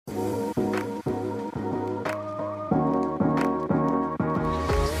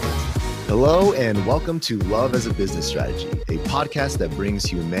Hello, and welcome to Love as a Business Strategy, a podcast that brings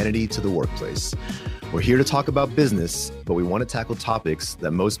humanity to the workplace. We're here to talk about business, but we want to tackle topics that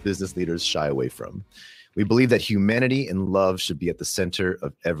most business leaders shy away from. We believe that humanity and love should be at the center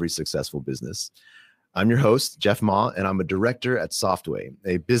of every successful business. I'm your host, Jeff Ma, and I'm a director at Softway,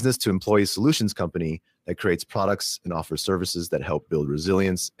 a business-to-employee solutions company that creates products and offers services that help build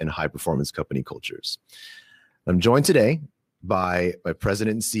resilience and high-performance company cultures. I'm joined today by my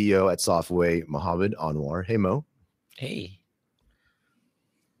president and CEO at Softway, Mohammed Anwar. Hey, Mo. Hey.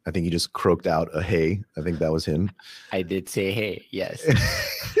 I think he just croaked out a hey. I think that was him. I did say hey, yes.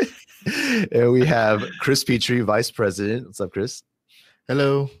 And we have Chris Petrie, vice president. What's up, Chris?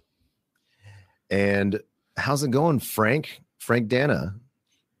 Hello. And how's it going, Frank? Frank Dana.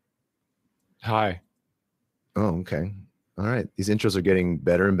 Hi. Oh, okay. All right. These intros are getting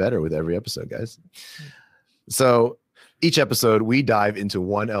better and better with every episode, guys. So each episode, we dive into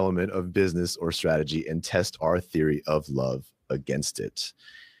one element of business or strategy and test our theory of love against it.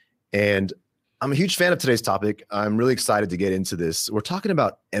 And I'm a huge fan of today's topic. I'm really excited to get into this. We're talking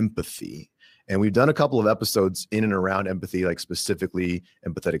about empathy. And we've done a couple of episodes in and around empathy, like specifically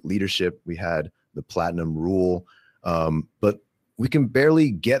empathetic leadership. We had the Platinum Rule, but we can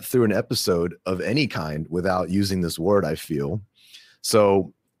barely get through an episode of any kind without using this word, I feel.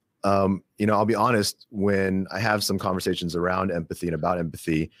 So, I'll be honest, when I have some conversations around empathy and about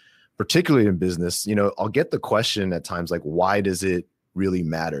empathy, particularly in business, I'll get the question at times like, why does it really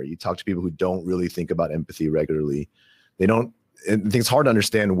matter? You talk to people who don't really think about empathy regularly. I think it's hard to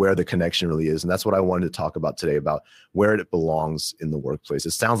understand where the connection really is. And that's what I wanted to talk about today, about where it belongs in the workplace.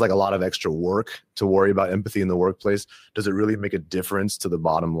 It sounds like a lot of extra work to worry about empathy in the workplace. Does it really make a difference to the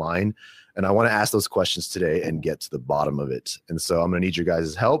bottom line? And I want to ask those questions today and get to the bottom of it. And so I'm going to need your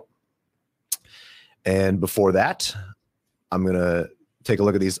guys' help. And before that, I'm going to take a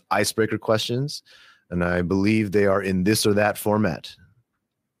look at these icebreaker questions. And I believe they are in this or that format.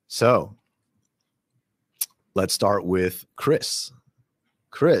 So let's start with Chris.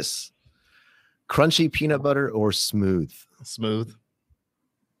 Chris, crunchy peanut butter or smooth? Smooth.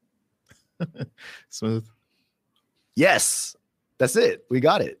 Smooth. Yes, that's it. We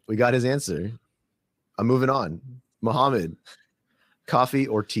got it. We got his answer. I'm moving on. Mohammed, coffee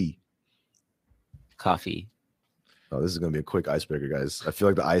or tea? Coffee. Oh, this is going to be a quick icebreaker, guys. I feel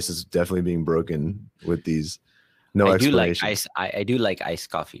like the ice is definitely being broken with these. No I explanation. do like ice. I do like iced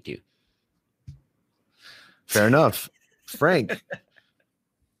coffee too. Fair enough. Frank,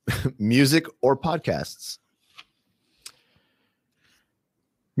 music or podcasts?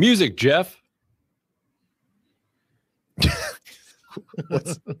 Music, Jeff.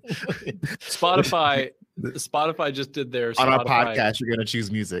 Spotify just did their On our podcast, you're going to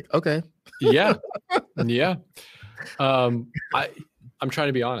choose music. Okay. Yeah. I'm trying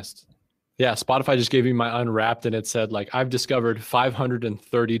to be honest. Yeah, Spotify just gave me my Unwrapped, and it said, like, I've discovered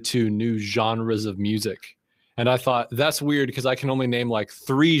 532 new genres of music. And I thought, that's weird because I can only name like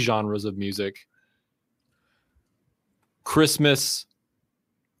 3 genres of music: Christmas,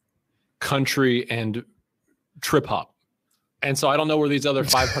 country, and trip hop. And so I don't know where these other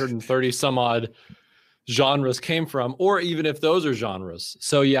 530 some odd genres came from, or even if those are genres.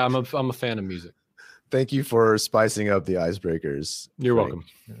 So yeah, I'm a fan of music. Thank you for spicing up the icebreakers. You're Frank.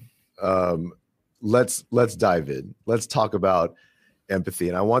 welcome. Let's dive in. Let's talk about empathy.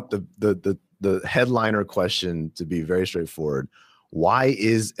 And I want the headliner question to be very straightforward. Why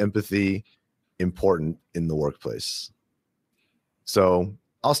is empathy important in the workplace? So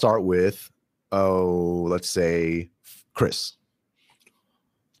I'll start with, let's say Chris.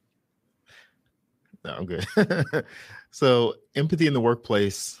 No, I'm good. So empathy in the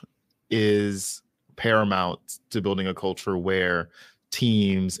workplace is paramount to building a culture where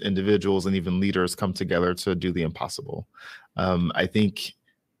teams, individuals, and even leaders come together to do the impossible. I think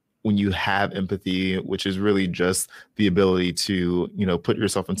when you have empathy, which is really just the ability to, put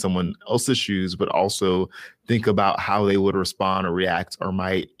yourself in someone else's shoes, but also think about how they would respond or react or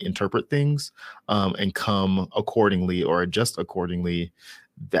might interpret things, and come accordingly or adjust accordingly,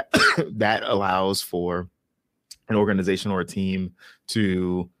 that allows for an organization or a team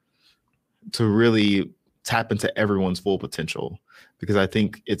to really tap into everyone's full potential. Because I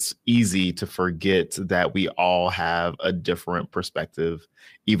think it's easy to forget that we all have a different perspective,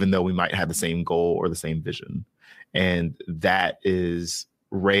 even though we might have the same goal or the same vision. And that is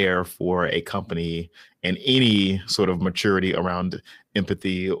rare for a company and any sort of maturity around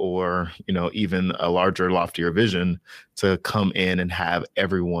empathy or, even a larger, loftier vision to come in and have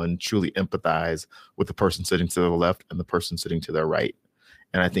everyone truly empathize with the person sitting to the left and the person sitting to their right.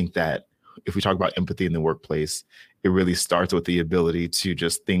 And I think that if we talk about empathy in the workplace, it really starts with the ability to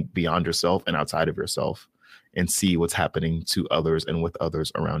just think beyond yourself and outside of yourself and see what's happening to others and with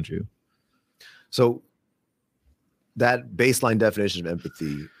others around you. So that baseline definition of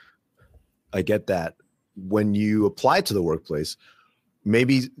empathy, I get that. When you apply it to the workplace,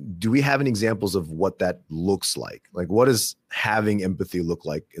 maybe do we have any examples of what that looks like? Like, what does having empathy look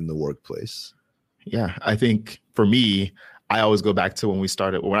like in the workplace? Yeah, I think for me, I always go back to when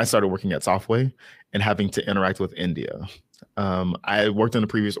I started working at Softway and having to interact with India. I worked in a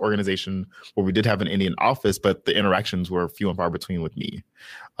previous organization where we did have an Indian office, but the interactions were few and far between with me.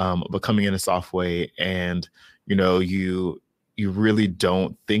 But coming into Softway, and you really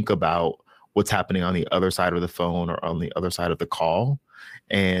don't think about what's happening on the other side of the phone or on the other side of the call.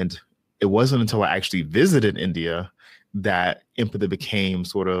 And it wasn't until I actually visited India that empathy became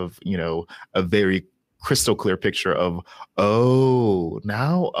sort of, a very crystal clear picture of,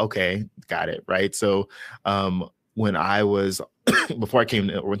 now, okay, got it, right? So when I was, before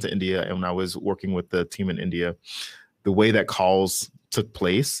I went to India, and when I was working with the team in India, the way that calls took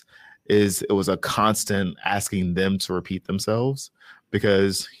place is it was a constant asking them to repeat themselves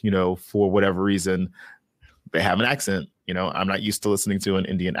because, for whatever reason, they have an accent. I'm not used to listening to an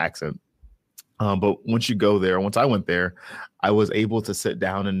Indian accent. But once I went there, I was able to sit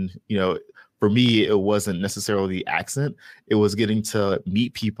down and, for me, it wasn't necessarily the accent. It was getting to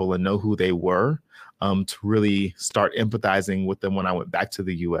meet people and know who they were, to really start empathizing with them when I went back to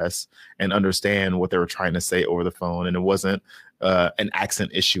the US and understand what they were trying to say over the phone. And it wasn't an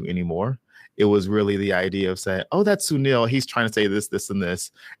accent issue anymore. It was really the idea of saying, oh, that's Sunil. He's trying to say this, this, and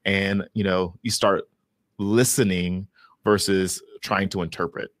this. And, you start listening versus trying to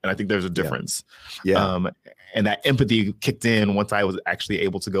interpret. And I think there's a difference. Yeah. And that empathy kicked in once I was actually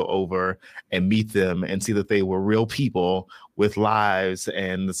able to go over and meet them and see that they were real people with lives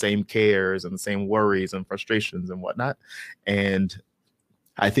and the same cares and the same worries and frustrations and whatnot. And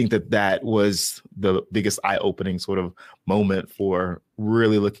I think that was the biggest eye-opening sort of moment for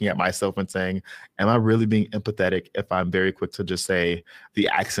really looking at myself and saying, am I really being empathetic if I'm very quick to just say the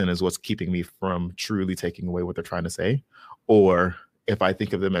accent is what's keeping me from truly taking away what they're trying to say? Or if I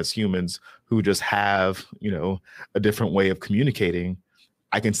think of them as humans who just have, a different way of communicating,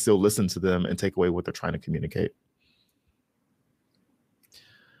 I can still listen to them and take away what they're trying to communicate.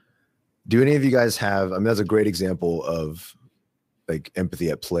 Do any of you guys have, that's a great example of like empathy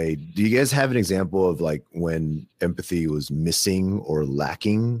at play. Do you guys have an example of like when empathy was missing or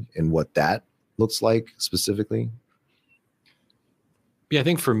lacking and what that looks like specifically? Yeah, I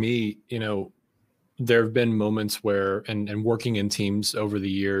think for me, there have been moments where, and working in teams over the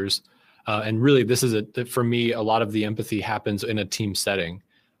years, and really this is for me, a lot of the empathy happens in a team setting,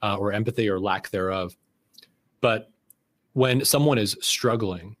 or empathy or lack thereof. But when someone is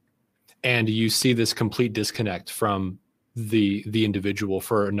struggling and you see this complete disconnect from the individual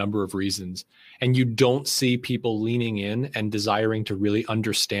for a number of reasons, and you don't see people leaning in and desiring to really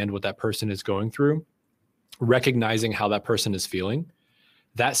understand what that person is going through, recognizing how that person is feeling,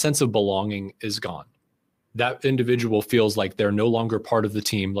 that sense of belonging is gone. That individual feels like they're no longer part of the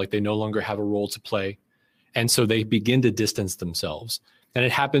team, like they no longer have a role to play. And so they begin to distance themselves. And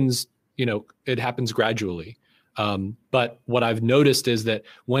it happens gradually. But what I've noticed is that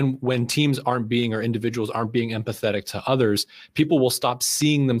when teams aren't being, or individuals aren't being empathetic to others, people will stop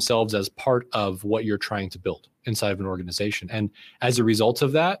seeing themselves as part of what you're trying to build inside of an organization. And as a result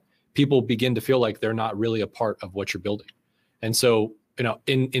of that, people begin to feel like they're not really a part of what you're building. And so,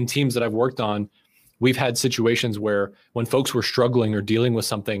 in teams that I've worked on, we've had situations where when folks were struggling or dealing with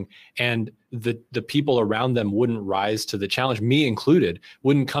something and the people around them wouldn't rise to the challenge, me included,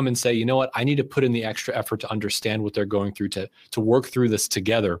 wouldn't come and say, you know what, I need to put in the extra effort to understand what they're going through, to work through this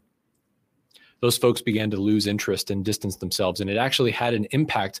together. Those folks began to lose interest and distance themselves. And it actually had an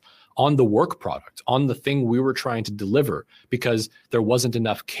impact on the work product, on the thing we were trying to deliver, because there wasn't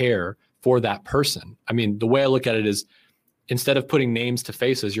enough care for that person. I mean, the way I look at it is, instead of putting names to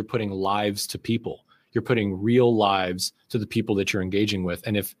faces, you're putting lives to people. You're putting real lives to the people that you're engaging with.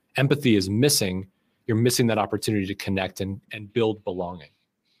 And if empathy is missing, you're missing that opportunity to connect and build belonging.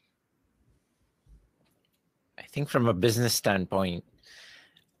 I think from a business standpoint,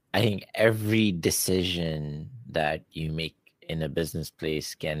 I think every decision that you make in a business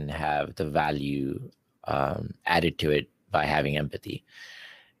place can have the value added to it by having empathy.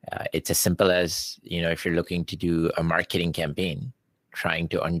 It's as simple as, if you're looking to do a marketing campaign, trying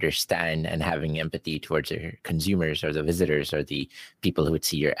to understand and having empathy towards your consumers or the visitors or the people who would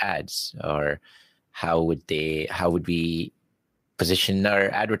see your ads, or how would we position our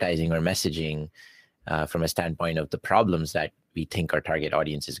advertising or messaging from a standpoint of the problems that we think our target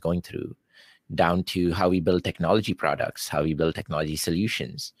audience is going through, down to how we build technology products, how we build technology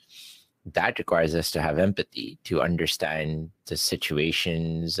solutions. That requires us to have empathy, to understand the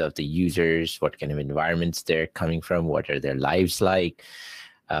situations of the users, what kind of environments they're coming from, what are their lives like,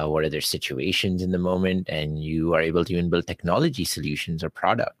 what are their situations in the moment, and you are able to even build technology solutions or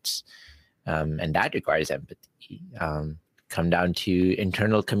products. And that requires empathy. Come down to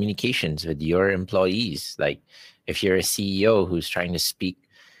internal communications with your employees. Like if you're a CEO who's trying to speak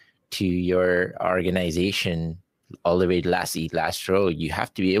to your organization all the way to last seat, last row, you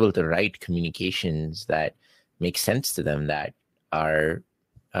have to be able to write communications that make sense to them, that are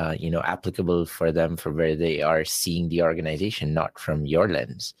applicable for them for where they are seeing the organization, not from your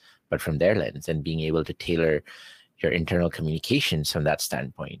lens, but from their lens, and being able to tailor your internal communications from that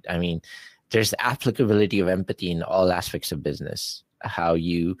standpoint. I mean, there's applicability of empathy in all aspects of business, how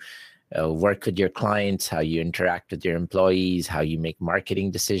you work with your clients, how you interact with your employees, how you make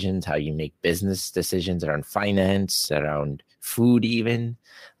marketing decisions, how you make business decisions around finance, around food even.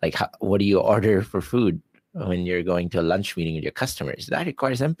 Like what do you order for food when you're going to a lunch meeting with your customers? That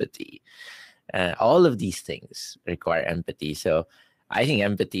requires empathy. All of these things require empathy. So I think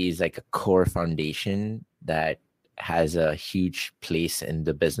empathy is like a core foundation that has a huge place in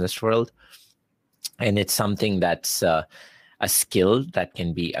the business world. And it's something that's a skill that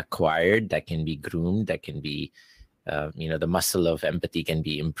can be acquired, that can be groomed, that can be, the muscle of empathy can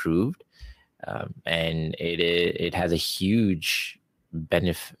be improved. And it has a huge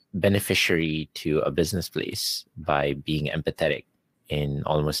beneficiary to a business place by being empathetic in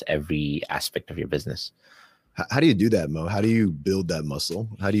almost every aspect of your business. How do you do that, Mo? How do you build that muscle?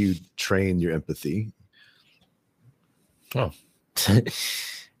 How do you train your empathy? Oh,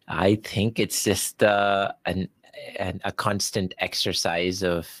 I think it's just a constant exercise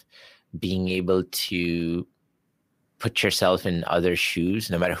of being able to put yourself in other shoes,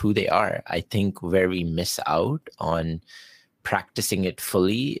 no matter who they are. I think where we miss out on practicing it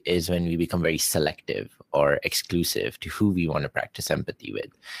fully is when we become very selective or exclusive to who we want to practice empathy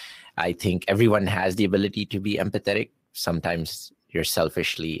with. I think everyone has the ability to be empathetic. Sometimes you're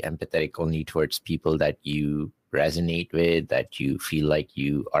selfishly empathetic only towards people that you resonate with, that you feel like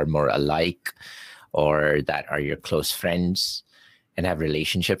you are more alike, or that are your close friends and have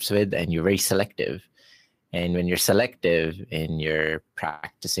relationships with, and you're very selective. And when you're selective in your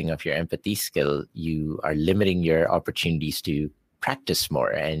practicing of your empathy skill, you are limiting your opportunities to practice more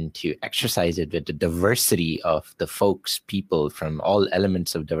and to exercise it with the diversity of the folks, people from all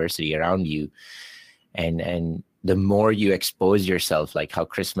elements of diversity around you. And the more you expose yourself, like how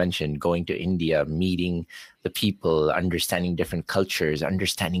Chris mentioned, going to India, meeting the people, understanding different cultures,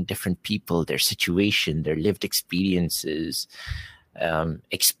 understanding different people, their situation, their lived experiences,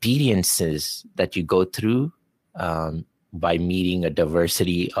 experiences that you go through by meeting a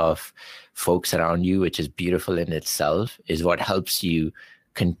diversity of folks around you, which is beautiful in itself, is what helps you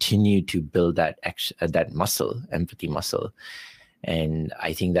continue to build that muscle, empathy muscle. And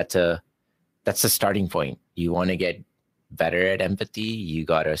I think that's a starting point. You want to get better at empathy, you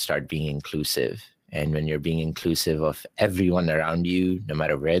got to start being inclusive. And when you're being inclusive of everyone around you, no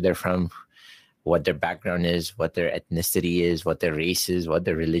matter where they're from, what their background is, what their ethnicity is, what their race is, what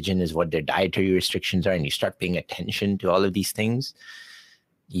their religion is, what their dietary restrictions are, and you start paying attention to all of these things,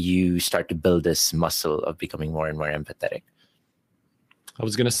 you start to build this muscle of becoming more and more empathetic. I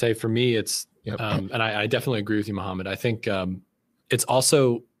was going to say, for me, it's, and I definitely agree with you, Mohammed. I think it's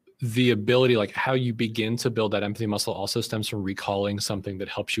also the ability, like how you begin to build that empathy muscle also stems from recalling something that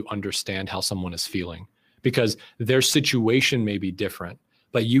helps you understand how someone is feeling, because their situation may be different,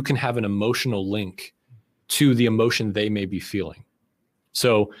 but you can have an emotional link to the emotion they may be feeling.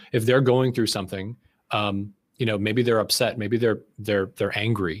 So if they're going through something, maybe they're upset, maybe they're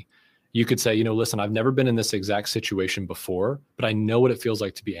angry. You could say, listen, I've never been in this exact situation before, but I know what it feels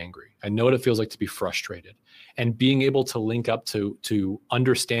like to be angry. I know what it feels like to be frustrated. And being able to link up to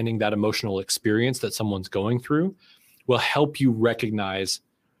understanding that emotional experience that someone's going through will help you recognize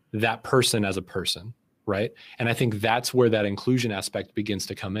that person as a person, right? And I think that's where that inclusion aspect begins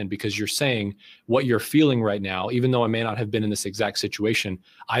to come in, because you're saying what you're feeling right now, even though I may not have been in this exact situation,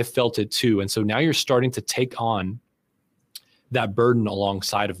 I felt it too. And so now you're starting to take on that burden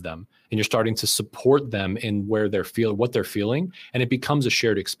alongside of them, and you're starting to support them in where they're what they're feeling, and it becomes a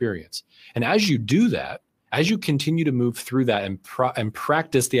shared experience. And as you do that, as you continue to move through that and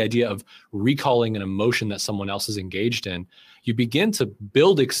practice the idea of recalling an emotion that someone else is engaged in, you begin to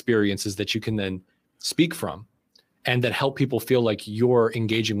build experiences that you can then speak from, and that help people feel like you're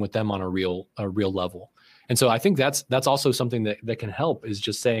engaging with them on a real level. And so I think that's also something that can help, is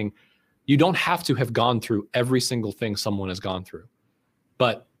just saying, You don't have to have gone through every single thing someone has gone through,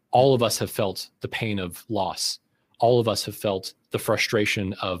 but all of us have felt the pain of loss. All of us have felt the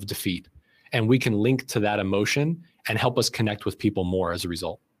frustration of defeat, and we can link to that emotion and help us connect with people more as a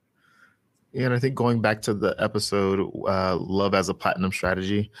result. Yeah, and I think going back to the episode, Love as a Platinum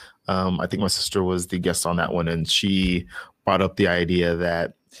Strategy, I think my sister was the guest on that one, and she brought up the idea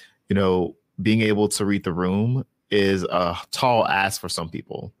that, you know, being able to read the room is a tall ask for some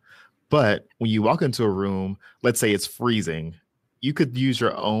people. But when you walk into a room, let's say it's freezing, you could use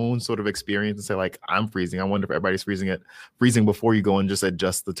your own sort of experience and say, like, I'm freezing. I wonder if everybody's freezing before you go and just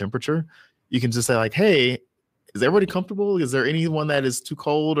adjust the temperature. You can just say, like, hey, is everybody comfortable? Is there anyone that is too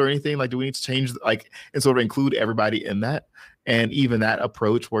cold or anything? Like, do we need to change, like, and sort of include everybody in that? And even that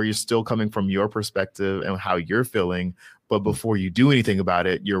approach where you're still coming from your perspective and how you're feeling, but before you do anything about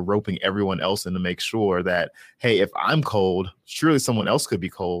it, you're roping everyone else in to make sure that, hey, if I'm cold, surely someone else could be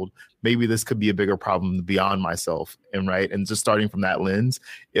cold. Maybe this could be a bigger problem beyond myself. And right. And just starting from that lens,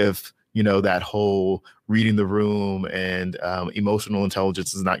 if, you know, that whole reading the room and emotional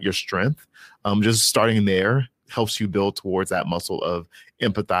intelligence is not your strength, just starting there helps you build towards that muscle of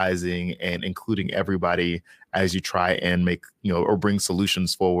empathizing and including everybody as you try and make, you know, or bring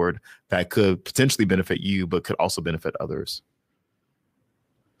solutions forward that could potentially benefit you, but could also benefit others.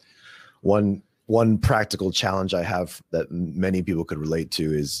 One practical challenge I have that many people could relate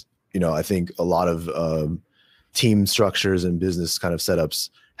to is, you know, I think a lot of team structures and business kind of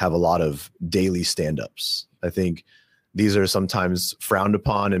setups have a lot of daily stand-ups. I think these are sometimes frowned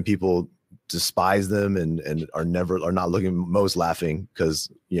upon and people despise them and are not looking most laughing because,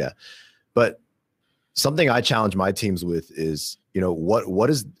 yeah. But something I challenge my teams with is, you know, what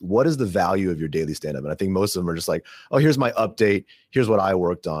is the value of your daily stand-up? And I think most of them are just like, oh, here's my update. Here's what I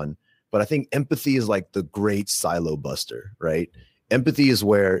worked on. But I think empathy is like the great silo buster, right? Empathy is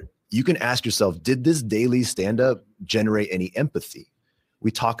where you can ask yourself, did this daily stand-up generate any empathy?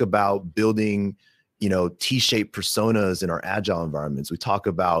 We talk about building, you know, T-shaped personas in our agile environments. We talk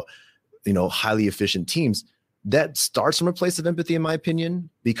about, you know, highly efficient teams. That starts from a place of empathy, in my opinion,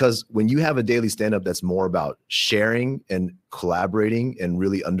 because when you have a daily stand-up that's more about sharing and collaborating and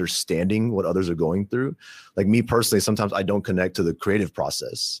really understanding what others are going through, like me personally, sometimes I don't connect to the creative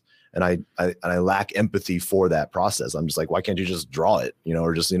process. And I lack empathy for that process. I'm just like, why can't you just draw it, you know,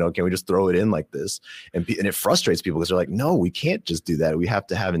 or just, you know, can we just throw it in like this? And it frustrates people because they're like, no, we can't just do that. We have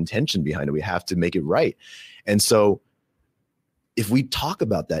to have intention behind it. We have to make it right. And so if we talk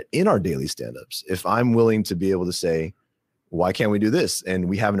about that in our daily stand-ups, if I'm willing to be able to say, why can't we do this? And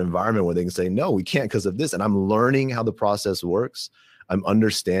we have an environment where they can say, no, we can't because of this. And I'm learning how the process works. I'm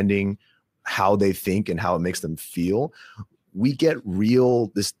understanding how they think and how it makes them feel. We get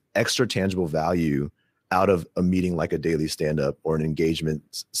this extra tangible value out of a meeting like a daily stand-up or an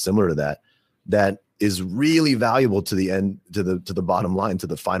engagement similar to that is really valuable to the end, to the bottom line, to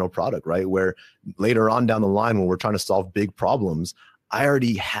the final product, right? Where later on down the line, when we're trying to solve big problems, I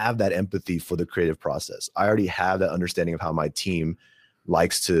already have that empathy for the creative process. I already have that understanding of how my team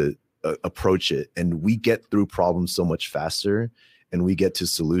likes to approach it. And we get through problems so much faster and we get to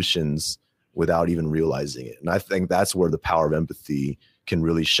solutions without even realizing it. And I think that's where the power of empathy can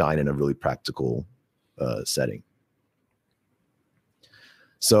really shine in a really practical setting.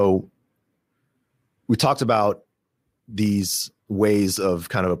 So we talked about these ways of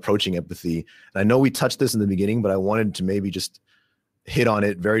kind of approaching empathy. And I know we touched this in the beginning, but I wanted to maybe just hit on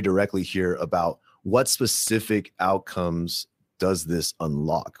it very directly here about what specific outcomes does this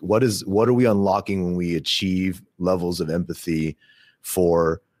unlock? What are we unlocking when we achieve levels of empathy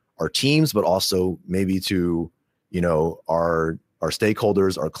for our teams, but also maybe to, you know, our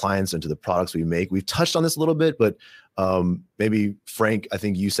stakeholders, our clients, and to the products we make? We've touched on this a little bit, but maybe Frank, I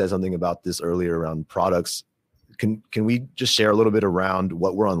think you said something about this earlier around products. Can we just share a little bit around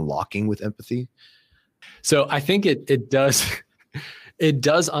what we're unlocking with empathy? So I think it does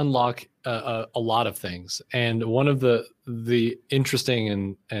unlock a lot of things. And one of the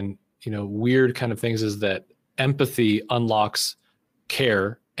interesting and you know, weird kind of things is that empathy unlocks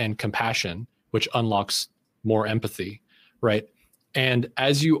care and compassion, which unlocks more empathy, right? And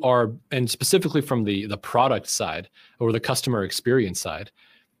as you are, and specifically from the product side or the customer experience side,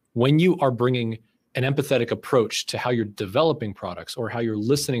 when you are bringing an empathetic approach to how you're developing products or how you're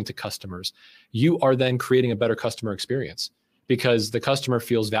listening to customers, you are then creating a better customer experience because the customer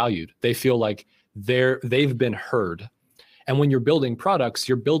feels valued. They feel like they've been heard. And when you're building products,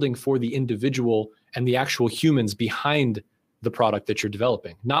 you're building for the individual and the actual humans behind the product that you're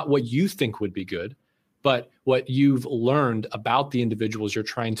developing, not what you think would be good, but what you've learned about the individuals you're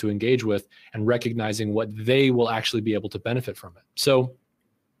trying to engage with and recognizing what they will actually be able to benefit from it. So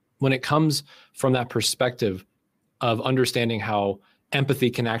when it comes from that perspective of understanding how empathy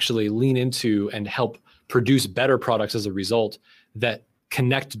can actually lean into and help produce better products as a result that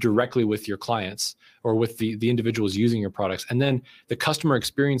connect directly with your clients or with the individuals using your products. And then the customer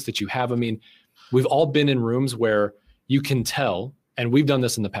experience that you have. I mean, we've all been in rooms where you can tell, and we've done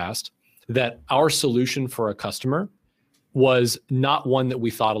this in the past, that our solution for a customer was not one that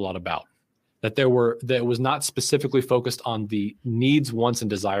we thought a lot about. That it was not specifically focused on the needs, wants, and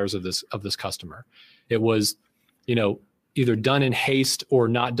desires of this customer. It was, either done in haste or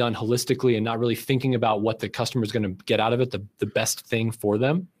not done holistically and not really thinking about what the customer is going to get out of it, the best thing for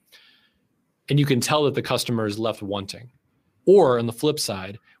them. And you can tell that the customer is left wanting. Or on the flip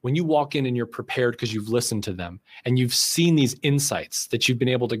side, when you walk in and you're prepared because you've listened to them and you've seen these insights that you've been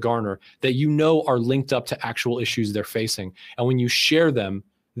able to garner that are linked up to actual issues they're facing. And when you share them,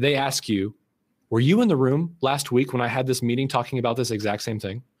 they ask you, were you in the room last week when I had this meeting talking about this exact same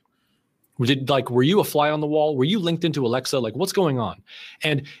thing? Were you a fly on the wall? Were you linked into Alexa? Like, what's going on?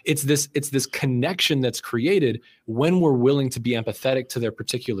 And it's this connection that's created when we're willing to be empathetic to their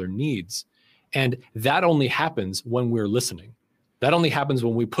particular needs. And that only happens when we're listening. That only happens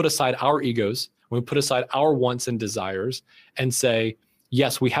when we put aside our egos, when we put aside our wants and desires and say,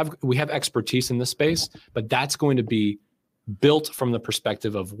 yes, we have expertise in this space, but that's going to be built from the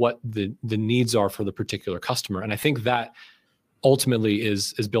perspective of what the needs are for the particular customer. And I think that ultimately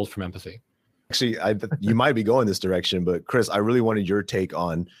is built from empathy. Actually, you might be going this direction, but Chris, I really wanted your take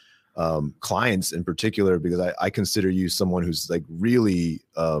on clients in particular, because I consider you someone who's like really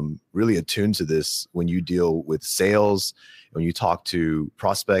attuned to this when you deal with sales, when you talk to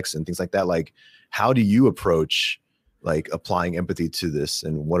prospects and things like that. Like, how do you approach like applying empathy to this,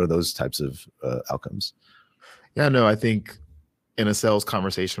 and what are those types of outcomes? Yeah, no, I think in a sales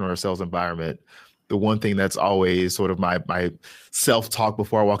conversation or a sales environment, the one thing that's always sort of my self-talk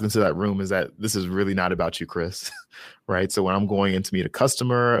before I walk into that room is that this is really not about you, Chris, right? So when I'm going in to meet a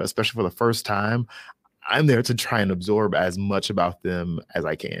customer, especially for the first time, I'm there to try and absorb as much about them as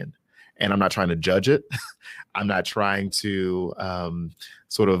I can. And I'm not trying to judge it. I'm not trying to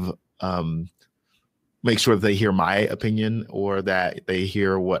make sure that they hear my opinion or that they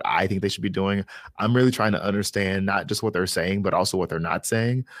hear what I think they should be doing. I'm really trying to understand not just what they're saying, but also what they're not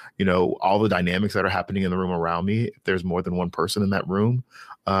saying. All the dynamics that are happening in the room around me, if there's more than one person in that room,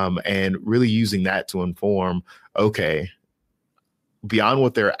 and really using that to inform, okay, beyond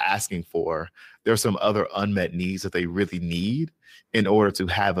what they're asking for, there's some other unmet needs that they really need in order to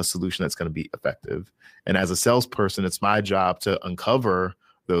have a solution that's going to be effective. And as a salesperson, it's my job to uncover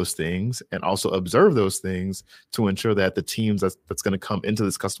those things and also observe those things to ensure that the teams that's going to come into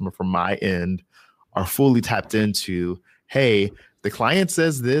this customer from my end are fully tapped into, hey, the client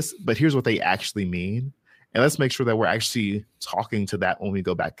says this, but here's what they actually mean. And let's make sure that we're actually talking to that when we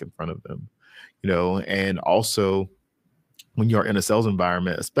go back in front of them, and also when you're in a sales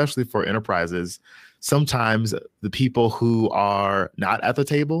environment, especially for enterprises, sometimes the people who are not at the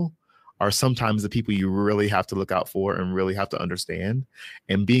table are sometimes the people you really have to look out for and really have to understand.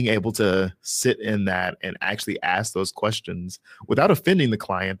 And being able to sit in that and actually ask those questions without offending the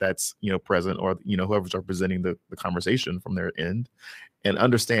client that's present, or whoever's representing the conversation from their end, and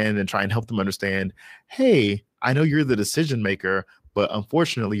understand and try and help them understand, hey, I know you're the decision maker, but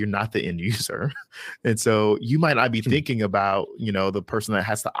unfortunately you're not the end user. And so you might not be thinking about, the person that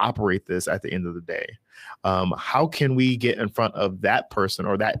has to operate this at the end of the day. How can we get in front of that person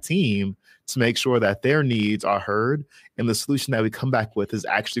or that team to make sure that their needs are heard and the solution that we come back with is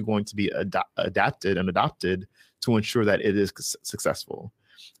actually going to be adapted and adopted to ensure that it is successful?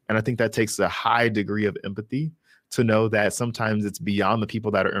 And I think that takes a high degree of empathy to know that sometimes it's beyond the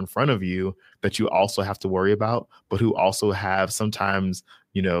people that are in front of you that you also have to worry about, but who also have sometimes,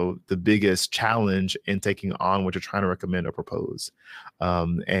 the biggest challenge in taking on what you're trying to recommend or propose.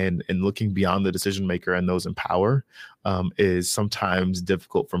 And looking beyond the decision maker and those in power is sometimes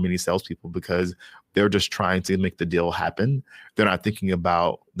difficult for many salespeople because they're just trying to make the deal happen. They're not thinking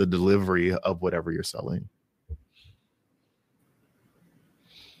about the delivery of whatever you're selling.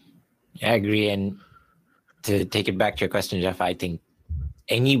 Yeah, I agree. And to take it back to your question, Jeff, I think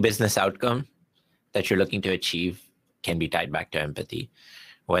any business outcome that you're looking to achieve can be tied back to empathy,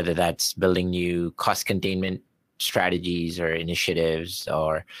 whether that's building new cost containment strategies or initiatives,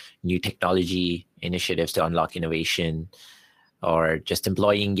 or new technology initiatives to unlock innovation, or just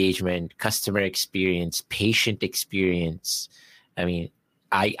employee engagement, customer experience, patient experience. I mean,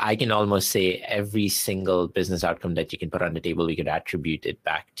 I can almost say every single business outcome that you can put on the table, we could attribute it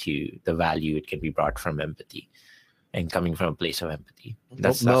back to the value it can be brought from empathy. and coming from a place of empathy.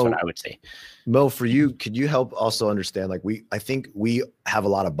 That's Mo, what I would say. Mo, for you, could you help also understand, like I think we have a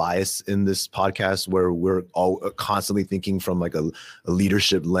lot of bias in this podcast where we're all constantly thinking from like a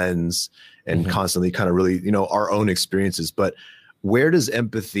leadership lens and constantly kind of really, our own experiences. But where does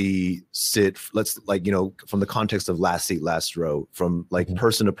empathy sit? Let's like, from the context of last seat, last row, from like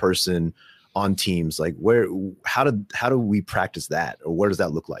person to person on teams, like how do we practice that, or what does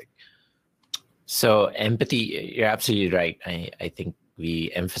that look like? So empathy, you're absolutely right. I think we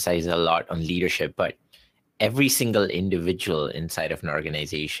emphasize a lot on leadership, but every single individual inside of an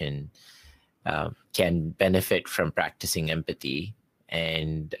organization can benefit from practicing empathy,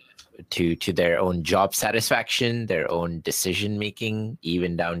 and to their own job satisfaction, their own decision making,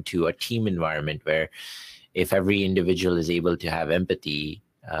 even down to a team environment where if every individual is able to have empathy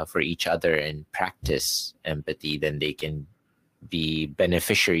for each other and practice empathy, then they can be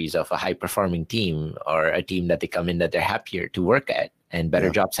beneficiaries of a high performing team, or a team that they come in that they're happier to work at, and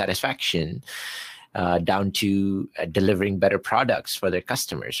better job satisfaction, down to delivering better products for their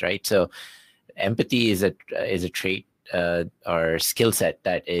customers, right? So empathy is a trait or skill set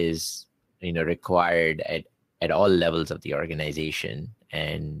that is required at all levels of the organization,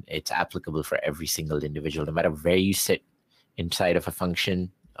 and it's applicable for every single individual, no matter where you sit inside of a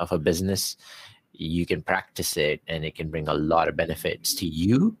function of a business. You can practice it, and it can bring a lot of benefits to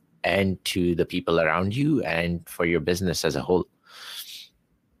you and to the people around you and for your business as a whole.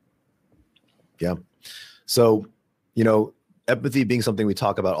 Yeah. So, empathy being something we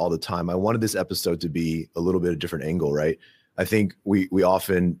talk about all the time, I wanted this episode to be a little bit of a different angle, right? I think we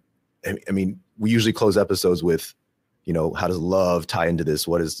often, we usually close episodes with, how does love tie into this?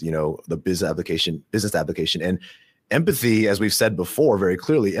 What is, the business application, and empathy, as we've said before, very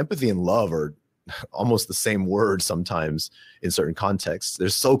clearly, empathy and love are almost the same word sometimes in certain contexts. They're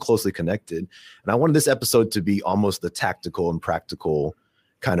so closely connected. And I wanted this episode to be almost the tactical and practical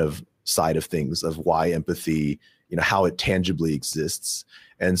kind of side of things, of why empathy, how it tangibly exists.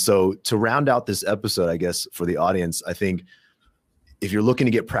 And so to round out this episode, I guess for the audience, I think if you're looking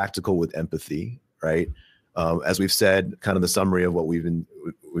to get practical with empathy, right? As we've said, kind of the summary of what we've been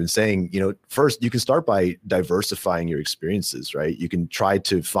saying, first you can start by diversifying your experiences, right? You can try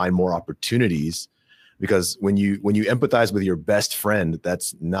to find more opportunities, because when you empathize with your best friend,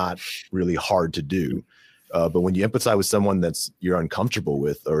 that's not really hard to do. But when you empathize with someone you're uncomfortable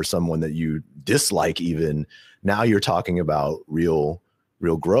with, or someone that you dislike even, now you're talking about real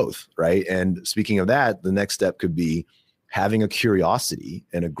growth, right? And speaking of that, the next step could be having a curiosity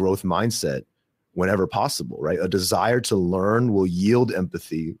and a growth mindset whenever possible, right? A desire to learn will yield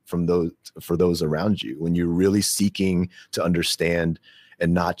empathy for those around you, when you're really seeking to understand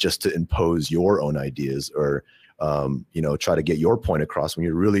and not just to impose your own ideas or, try to get your point across, when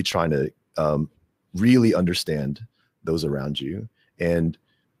you're really trying to really understand those around you. And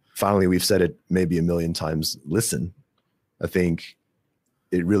finally, we've said it maybe a million times, listen. I think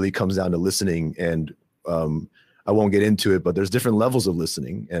it really comes down to listening, and I won't get into it, but there's different levels of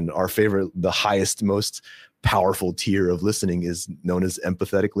listening. And our favorite, the highest, most powerful tier of listening is known as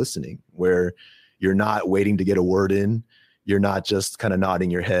empathetic listening, where you're not waiting to get a word in. You're not just kind of nodding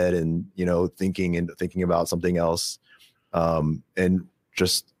your head and, thinking about something else. And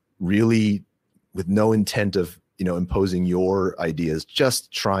just really with no intent of, imposing your ideas,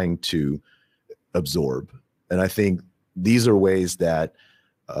 just trying to absorb. And I think these are ways that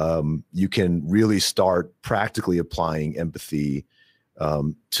you can really start practically applying empathy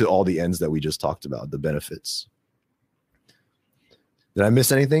to all the ends that we just talked about, the benefits. Did I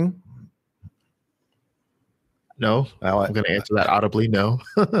miss anything? No, I'm going to answer that audibly. No.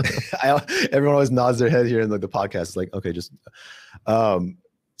 Everyone always nods their head here in the podcast. It's like, okay, just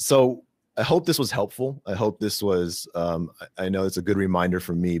so I hope this was helpful. I hope this was, I know it's a good reminder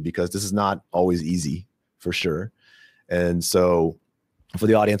for me, because this is not always easy, for sure. And so for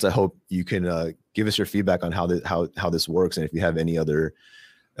the audience, I hope you can give us your feedback on how this works, and if you have any other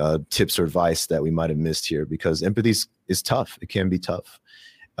tips or advice that we might have missed here, because empathy is tough. It can be tough.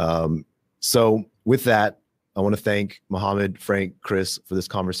 So with that, I want to thank Mohammed, Frank, Chris for this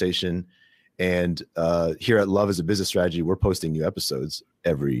conversation. And here at Love is a Business Strategy, we're posting new episodes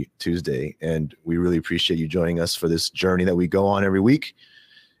every Tuesday, and we really appreciate you joining us for this journey that we go on every week.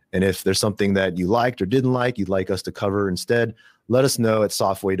 And if there's something that you liked or didn't like, you'd like us to cover instead, let us know at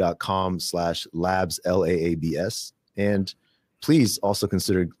softway.com/labs, LAABS. And please also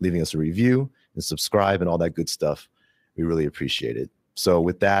consider leaving us a review and subscribe and all that good stuff. We really appreciate it. So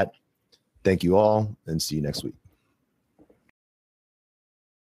with that, thank you all, and see you next week.